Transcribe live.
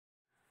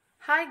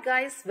Hi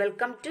guys,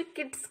 welcome to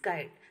Kids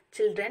Guide.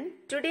 Children,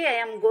 today I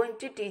am going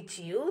to teach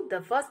you the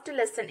first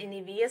lesson in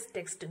EVS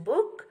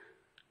textbook.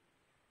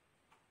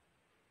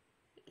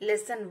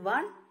 Lesson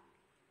 1.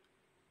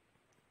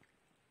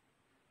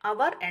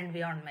 Our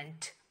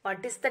environment.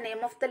 What is the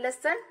name of the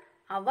lesson?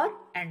 Our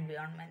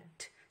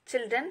environment.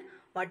 Children,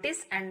 what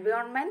is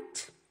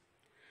environment?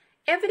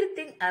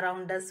 Everything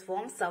around us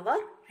forms our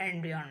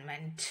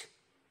environment.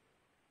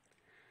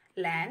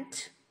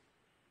 Land,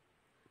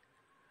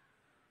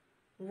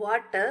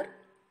 water,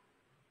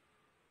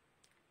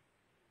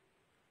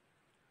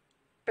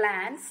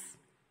 plants,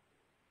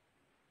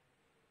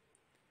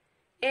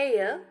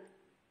 air,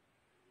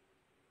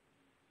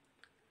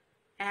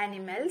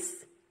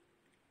 animals,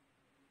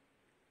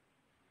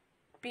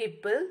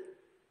 people,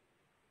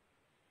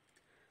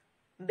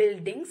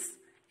 buildings,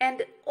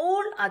 and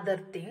all other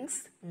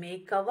things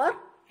make our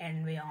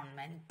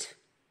environment.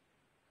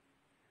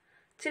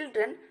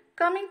 Children,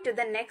 coming to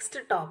the next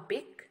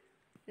topic,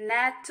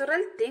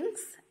 natural things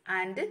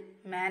and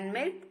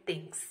man-made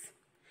things.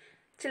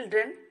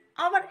 Children,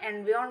 our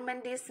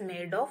environment is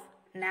made of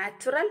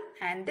natural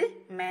and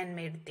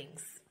man-made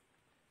things.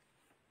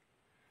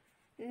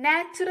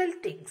 Natural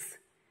things.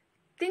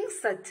 Things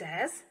such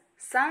as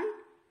sun,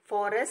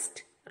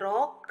 forest,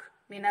 rock,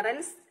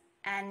 minerals,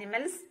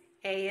 animals,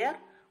 air,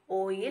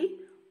 oil,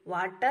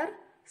 water,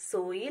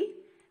 soil.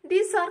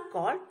 These are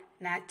called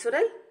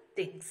natural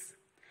things.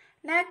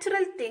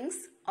 Natural things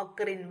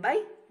occur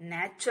by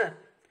nature.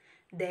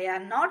 They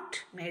are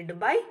not made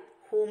by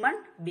human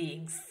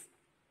beings.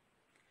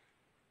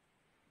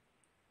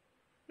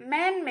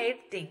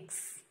 Man-made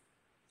things.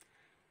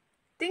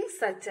 Things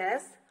such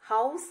as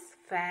house,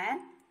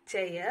 fan,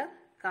 chair,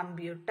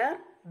 computer,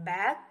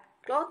 bag,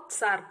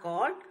 clothes are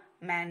called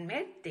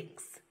man-made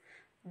things.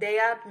 They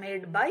are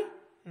made by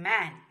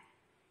man.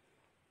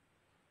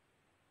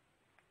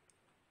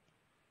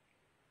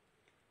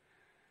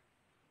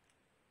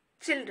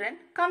 Children,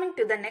 coming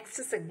to the next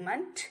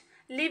segment,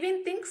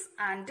 living things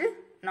and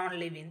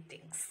non-living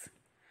things.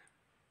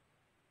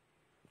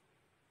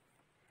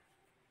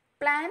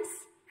 Plants,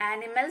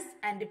 animals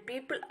and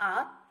people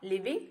are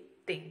living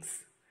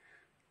things.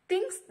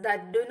 Things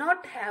that do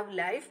not have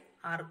life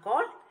are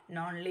called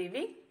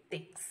non-living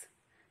things.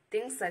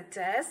 Things such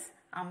as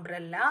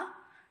umbrella,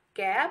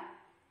 cap,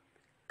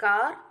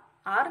 car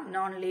are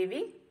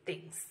non-living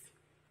things.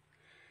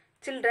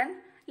 Children,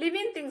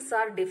 living things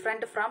are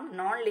different from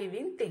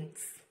non-living things.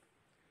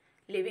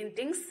 Living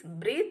things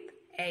breathe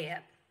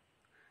air.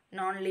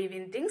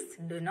 Non-living things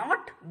do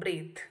not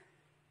breathe.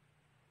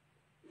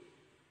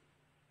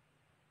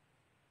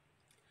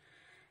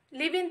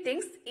 Living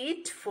things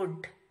eat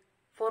food.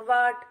 For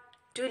what?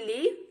 To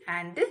live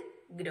and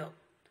grow.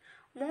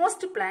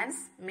 Most plants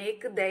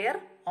make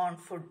their own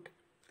food.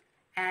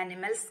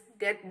 Animals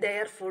get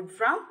their food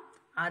from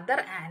other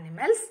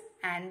animals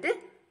and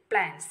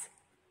plants.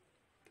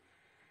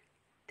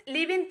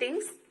 Living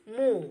things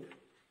move.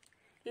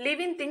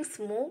 Living things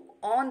move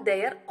on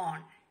their own.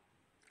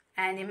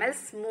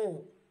 Animals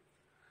move.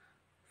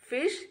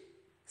 Fish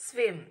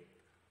swim.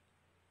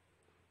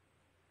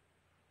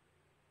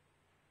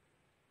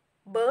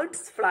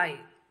 Birds fly.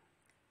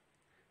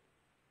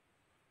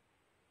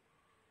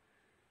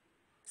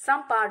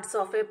 Some parts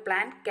of a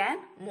plant can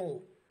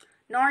move.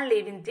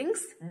 Non-living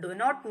things do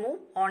not move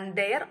on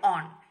their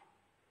own.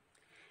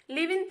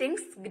 Living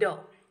things grow.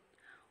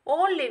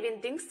 All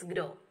living things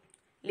grow.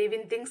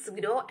 Living things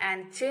grow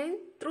and change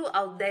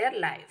throughout their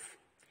life.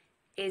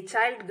 A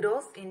child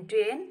grows into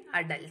an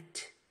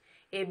adult.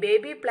 A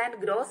baby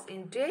plant grows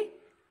into a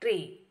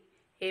tree.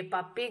 A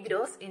puppy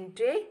grows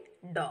into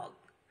a dog.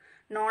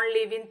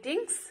 Non-living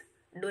things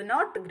do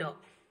not grow.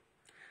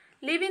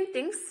 Living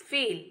things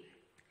feel.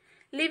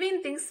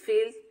 Living things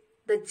feel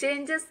the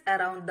changes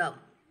around them.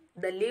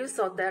 The leaves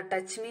of the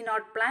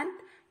touch-me-not plant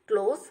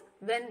close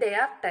when they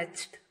are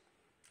touched.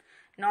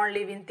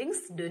 Non-living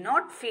things do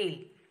not feel.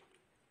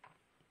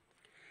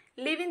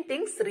 Living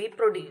things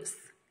reproduce.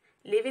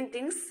 Living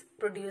things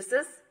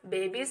produces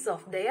babies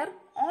of their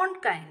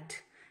own kind.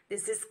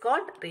 This is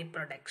called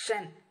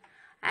reproduction.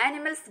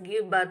 Animals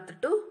give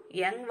birth to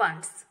young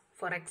ones.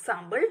 For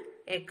example,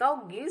 a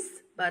cow gives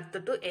birth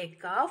to a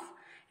calf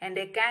and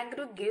a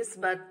kangaroo gives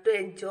birth to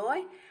a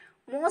joy.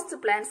 Most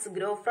plants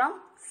grow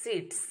from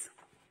seeds.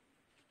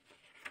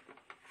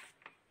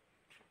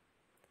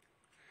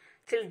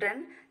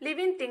 Children,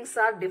 living things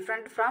are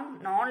different from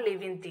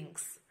non-living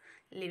things.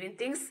 Living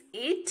things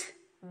eat,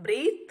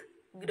 breathe,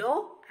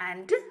 grow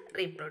and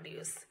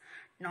reproduce.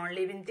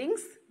 Non-living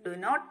things do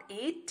not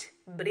eat,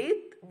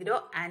 breathe,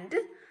 grow and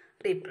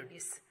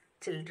reproduce.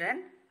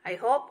 Children, I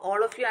hope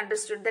all of you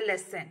understood the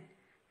lesson.